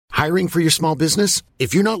Hiring for your small business?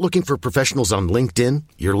 If you're not looking for professionals on LinkedIn,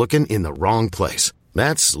 you're looking in the wrong place.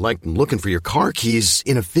 That's like looking for your car keys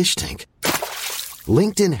in a fish tank.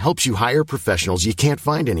 LinkedIn helps you hire professionals you can't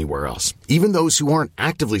find anywhere else, even those who aren't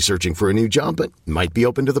actively searching for a new job but might be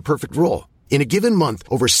open to the perfect role. In a given month,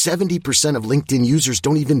 over 70% of LinkedIn users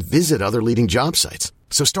don't even visit other leading job sites.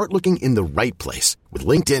 So start looking in the right place. With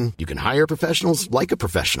LinkedIn, you can hire professionals like a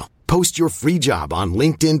professional. Post your free job on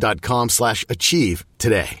linkedin.com/achieve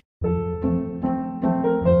today.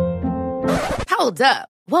 Hold up.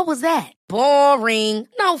 What was that? Boring.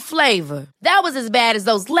 No flavor. That was as bad as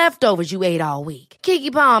those leftovers you ate all week.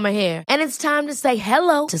 Keke Palmer here, and it's time to say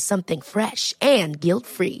hello to something fresh and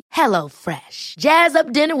guilt-free. Hello Fresh. Jazz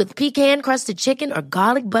up dinner with pecan-crusted chicken or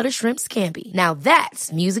garlic butter shrimp scampi. Now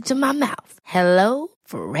that's music to my mouth. Hello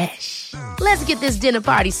Fresh. Let's get this dinner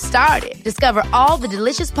party started. Discover all the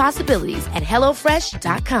delicious possibilities at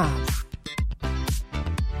hellofresh.com.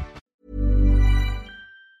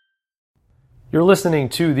 You're listening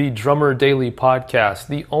to the Drummer Daily Podcast,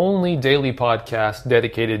 the only daily podcast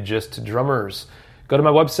dedicated just to drummers. Go to my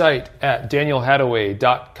website at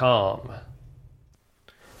danielhadaway.com.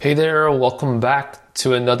 Hey there, welcome back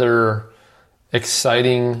to another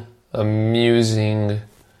exciting, amusing,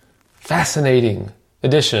 fascinating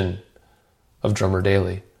edition of Drummer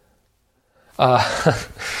Daily. You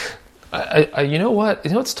know what?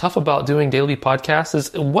 You know what's tough about doing daily podcasts is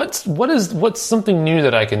what's something new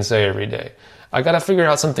that I can say every day. I got to figure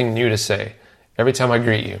out something new to say every time I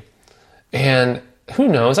greet you. And who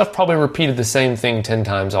knows? I've probably repeated the same thing 10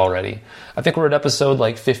 times already. I think we're at episode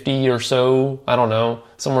like 50 or so. I don't know,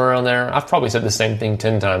 somewhere around there. I've probably said the same thing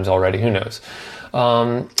 10 times already. Who knows?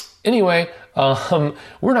 Anyway,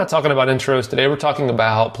 we're not talking about intros today. We're talking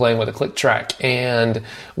about playing with a click track. And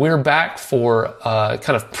we're back for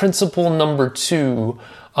kind of principle number 2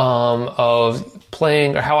 of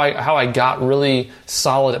playing, or how I got really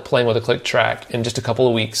solid at playing with a click track in just a couple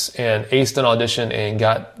of weeks and aced an audition and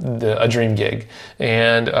got a dream gig.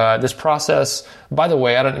 And this process, by the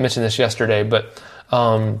way, I didn't mention this yesterday, but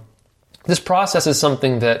this process is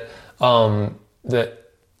something that that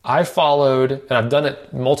I followed, and I've done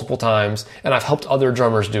it multiple times, and I've helped other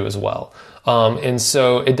drummers do as well. And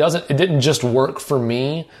so it didn't just work for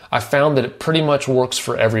me. I found that it pretty much works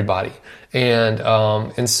for everybody.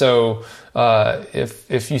 And so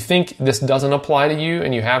if you think this doesn't apply to you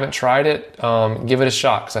and you haven't tried it, give it a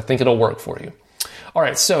shot, because I think it'll work for you. All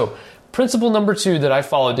right, so principle number 2 that I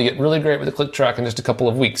followed to get really great with the click track in just a couple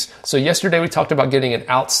of weeks. So yesterday we talked about getting an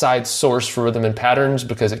outside source for rhythm and patterns,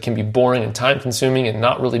 because it can be boring and time consuming and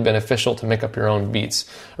not really beneficial to make up your own beats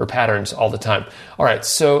or patterns all the time. All right,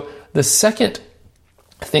 so the second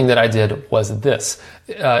thing that I did was this.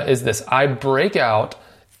 I break out,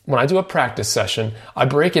 when I do a practice session, I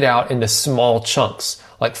break it out into small chunks,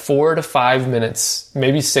 like 4 to 5 minutes,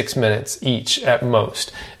 maybe 6 minutes each at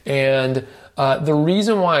most. And the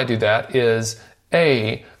reason why I do that is,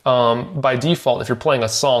 by default, if you're playing a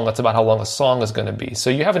song, that's about how long a song is going to be. So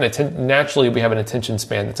you have naturally we have an attention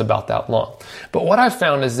span that's about that long. But what I've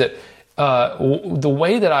found is that the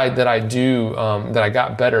way that I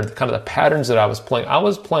got better, kind of the patterns that I was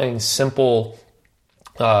playing simple,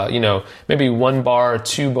 maybe 1 bar,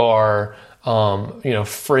 2 bar,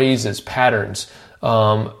 phrases, patterns,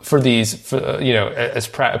 as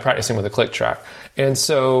practicing with a click track. And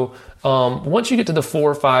so, once you get to the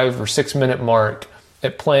 4, 5, or 6 minute mark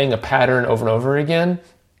at playing a pattern over and over again,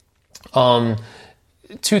 2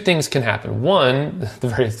 things can happen. One, the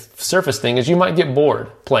very surface thing, is you might get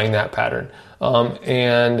bored playing that pattern. For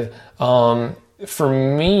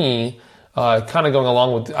me, kind of going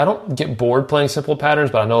along with, I don't get bored playing simple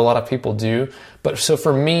patterns, but I know a lot of people do. But I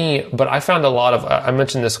found I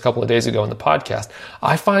mentioned this a couple of days ago in the podcast,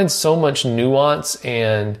 I find so much nuance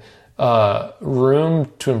and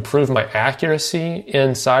room to improve my accuracy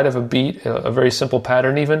inside of a beat, a very simple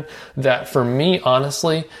pattern even, that for me,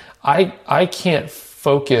 honestly, I can't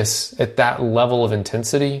focus at that level of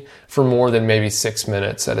intensity for more than maybe 6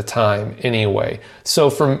 minutes at a time anyway. So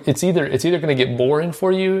it's either going to get boring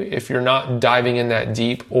for you if you're not diving in that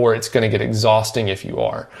deep, or it's going to get exhausting if you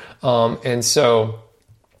are. That's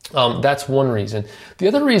one reason. The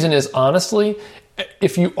other reason is, honestly,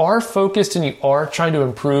 if you are focused and you are trying to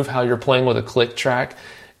improve how you're playing with a click track,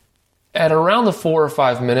 at around the 4 or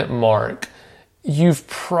 5 minute mark, you've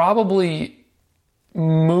probably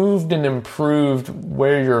moved and improved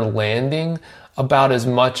where you're landing about as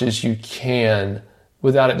much as you can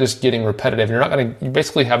without it just getting repetitive. You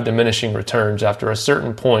basically have diminishing returns after a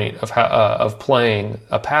certain point of playing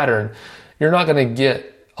a pattern. You're not going to get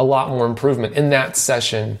a lot more improvement in that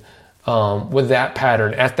session with that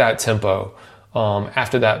pattern at that tempo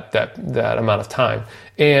after that amount of time.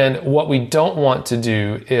 And what we don't want to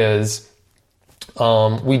do is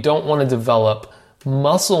we don't want to develop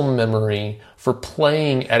muscle memory for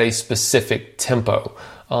playing at a specific tempo.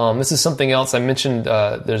 This is something else I mentioned.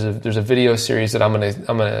 There's a video series that I'm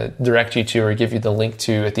gonna direct you to, or give you the link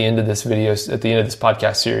to at the end of this video, at the end of this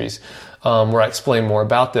podcast series, where I explain more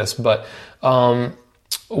about this. But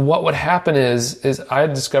what would happen is I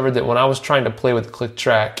had discovered that when I was trying to play with click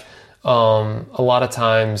track, a lot of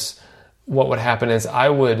times what would happen is I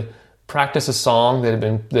would practice a song that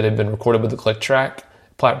had been recorded with the click track,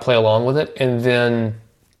 play along with it, and then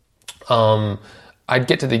I'd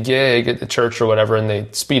get to the gig at the church or whatever, and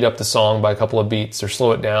they'd speed up the song by a couple of beats or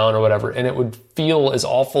slow it down or whatever, and it would feel as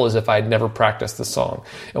awful as if I'd never practiced the song.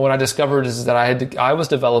 And what I discovered is that I was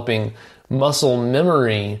developing muscle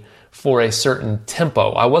memory for a certain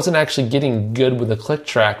tempo. I wasn't actually getting good with the click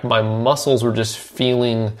track. My muscles were just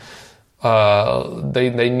feeling,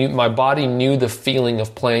 they knew, my body knew the feeling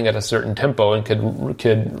of playing at a certain tempo and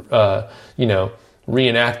could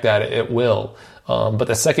reenact that at will. But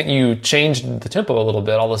the second you changed the tempo a little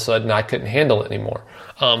bit, all of a sudden I couldn't handle it anymore.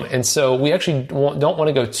 And so we actually don't want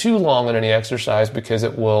to go too long on any exercise, because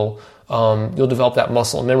it will, you'll develop that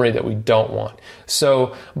muscle memory that we don't want.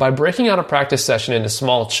 So by breaking out a practice session into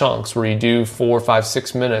small chunks where you do 4, 5,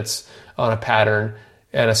 6 minutes on a pattern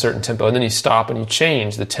at a certain tempo, and then you stop and you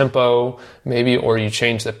change the tempo maybe, or you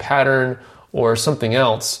change the pattern or something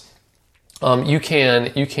else, you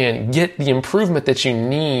can get the improvement that you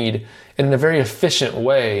need in a very efficient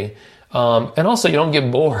way. And also you don't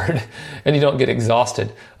get bored and you don't get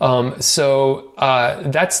exhausted. So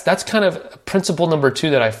that's kind of principle number 2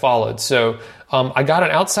 that I followed. So I got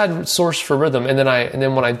an outside source for rhythm, and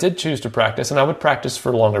then when I did choose to practice, and I would practice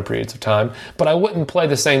for longer periods of time, but I wouldn't play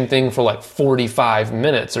the same thing for like 45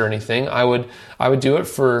 minutes or anything. I would do it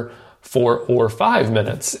for 4 or 5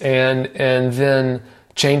 minutes, and then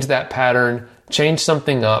change that pattern, change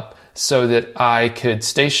something up, so that I could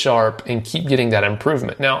stay sharp and keep getting that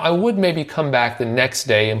improvement. Now, I would maybe come back the next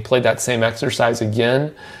day and play that same exercise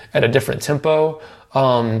again at a different tempo,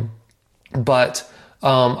 but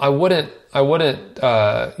I wouldn't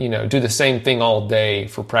do the same thing all day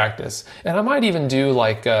for practice. And I might even do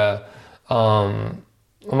a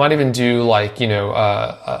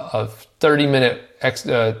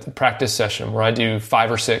 30-minute practice session where I do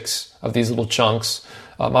 5 or 6 of these little chunks.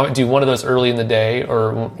 I might do one of those early in the day,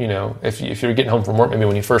 or, if you're getting home from work, maybe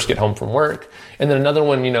when you first get home from work, and then another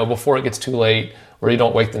one, before it gets too late, where you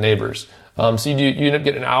don't wake the neighbors. So you end up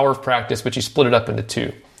getting an hour of practice, but you split it up into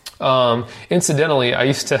 2. Incidentally, I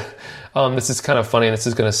used to, this is kind of funny, and this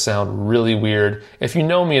is going to sound really weird. If you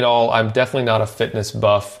know me at all, I'm definitely not a fitness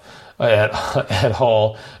buff at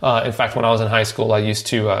all. In fact, when I was in high school, I used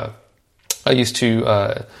to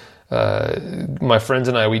my friends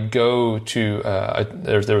and I, we'd go to,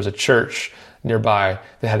 there was a church nearby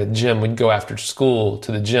that had a gym. We'd go after school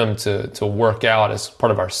to the gym to work out as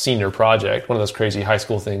part of our senior project. One of those crazy high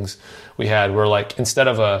school things we had where, like, instead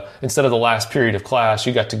of the last period of class,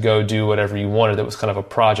 you got to go do whatever you wanted. That was kind of a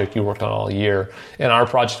project you worked on all year. And our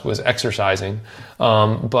project was exercising.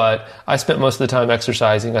 But I spent most of the time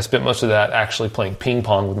exercising. I spent most of that actually playing ping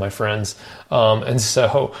pong with my friends. And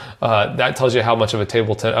so that tells you how much of a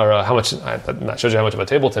table that shows you how much of a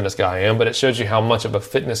table tennis guy I am, but it shows you how much of a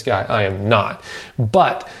fitness guy I am not.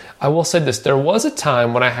 But I will say this, there was a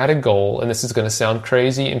time when I had a goal, and this is going to sound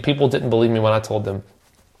crazy, and people didn't believe me when I told them,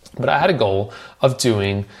 but I had a goal of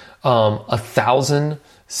doing 1,000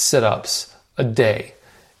 sit-ups a day.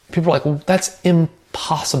 People were like, well, that's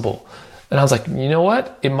impossible. And I was like, you know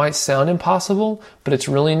what? It might sound impossible, but it's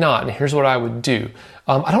really not. And here's what I would do.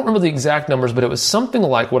 I don't remember the exact numbers, but it was something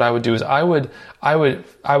like what I would do is I would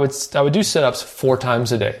do sit-ups 4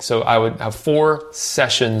 times a day. So I would have 4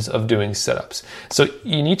 sessions of doing sit-ups. So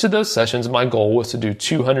in each of those sessions, my goal was to do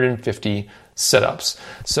 250 sit-ups.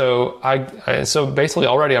 So so basically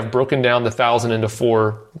already I've broken down the 1,000 into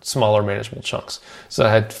 4 smaller manageable chunks. So I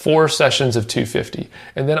had 4 sessions of 250,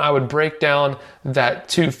 and then I would break down that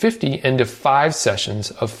 250 into 5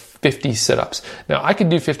 sessions of 50 sit-ups. Now I could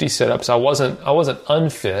do 50 sit-ups. I wasn't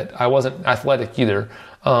unfit. I wasn't athletic either.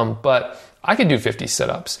 But I could do 50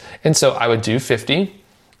 sit-ups. And so I would do 50,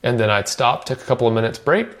 and then I'd stop, take a couple of minutes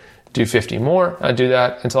break, do 50 more. I'd do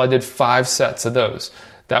that until I did 5 sets of those.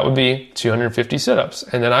 That would be 250 sit-ups.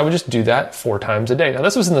 And then I would just do that 4 times a day. Now,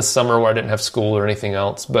 this was in the summer where I didn't have school or anything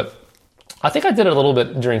else, but I think I did it a little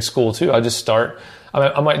bit during school too. I just start,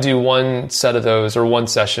 I might do 1 set of those or 1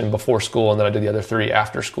 session before school, and then I do the other 3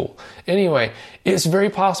 after school. Anyway, it's very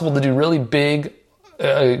possible to do really big,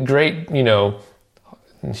 great,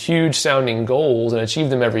 huge sounding goals and achieve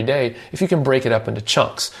them every day if you can break it up into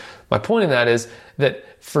chunks. My point in that is that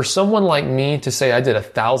for someone like me to say I did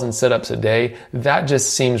 1,000 sit-ups a day, that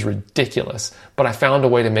just seems ridiculous. But I found a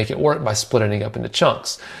way to make it work by splitting it up into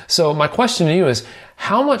chunks. So my question to you is,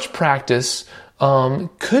 how much practice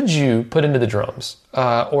could you put into the drums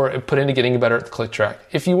or put into getting better at the click track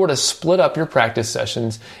if you were to split up your practice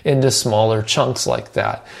sessions into smaller chunks like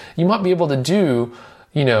that? You might be able to do,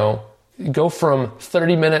 go from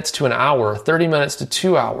 30 minutes to an hour, 30 minutes to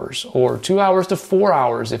 2 hours, or 2 hours to 4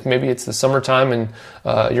 hours if maybe it's the summertime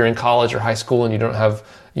and you're in college or high school and you don't have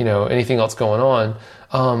anything else going on.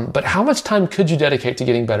 But how much time could you dedicate to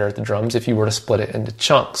getting better at the drums if you were to split it into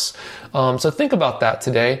chunks? So think about that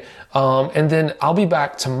today. And then I'll be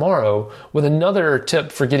back tomorrow with another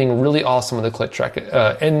tip for getting really awesome with the click track.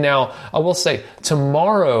 And now I will say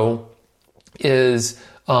tomorrow is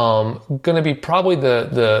going to be probably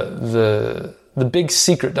the big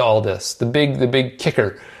secret to all this, the big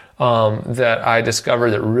kicker that I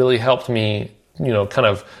discovered that really helped me, kind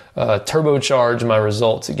of turbocharge my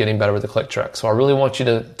results at getting better with the click track. So I really want you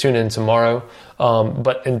to tune in tomorrow.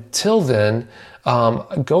 But until then,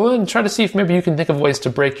 go and try to see if maybe you can think of ways to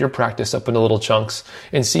break your practice up into little chunks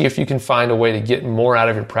and see if you can find a way to get more out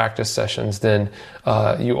of your practice sessions than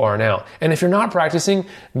you are now. And if you're not practicing,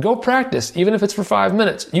 go practice, even if it's for 5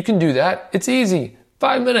 minutes. You can do that. It's easy.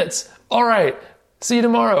 5 minutes. All right. See you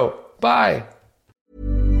tomorrow. Bye.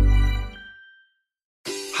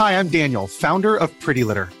 Hi, I'm Daniel, founder of Pretty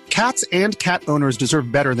Litter. Cats and cat owners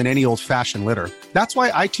deserve better than any old-fashioned litter. That's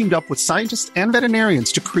why I teamed up with scientists and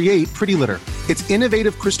veterinarians to create Pretty Litter. Its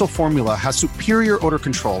innovative crystal formula has superior odor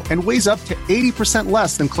control and weighs up to 80%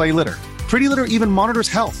 less than clay litter. Pretty Litter even monitors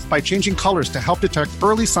health by changing colors to help detect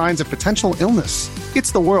early signs of potential illness.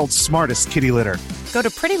 It's the world's smartest kitty litter. Go to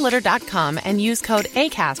prettylitter.com and use code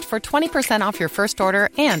ACAST for 20% off your first order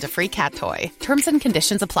and a free cat toy. Terms and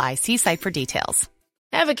conditions apply. See site for details.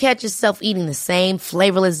 Ever catch yourself eating the same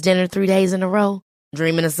flavorless dinner 3 days in a row?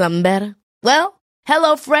 Dreaming of something better? Well,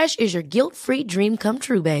 HelloFresh is your guilt-free dream come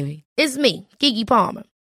true, baby. It's me, Keke Palmer.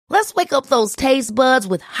 Let's wake up those taste buds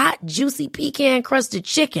with hot, juicy pecan-crusted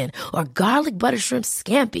chicken or garlic butter shrimp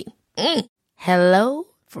scampi. Hello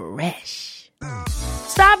Fresh.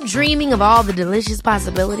 Stop dreaming of all the delicious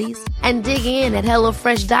possibilities and dig in at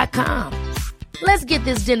HelloFresh.com. Let's get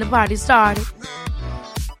this dinner party started.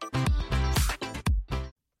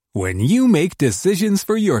 When you make decisions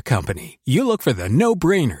for your company, you look for the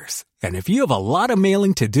no-brainers. And if you have a lot of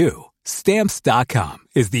mailing to do, Stamps.com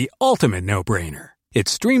is the ultimate no-brainer. It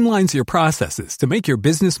streamlines your processes to make your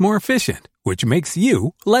business more efficient, which makes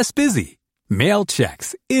you less busy. Mail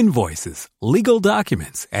checks, invoices, legal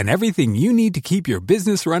documents, and everything you need to keep your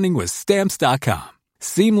business running with Stamps.com.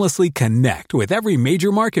 Seamlessly connect with every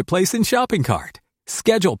major marketplace and shopping cart.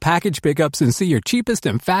 Schedule package pickups and see your cheapest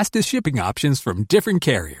and fastest shipping options from different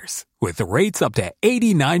carriers, with rates up to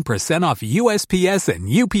 89% off USPS and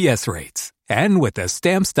UPS rates. And with the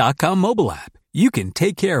Stamps.com mobile app, you can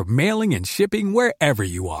take care of mailing and shipping wherever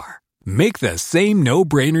you are. Make the same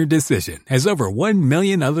no-brainer decision as over 1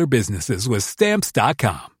 million other businesses with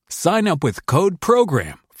Stamps.com. Sign up with code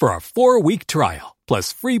PROGRAM for a 4-week trial,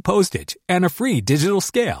 plus free postage and a free digital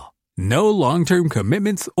scale. No long-term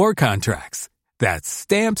commitments or contracts. That's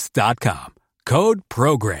Stamps.com. Code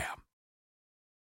PROGRAM.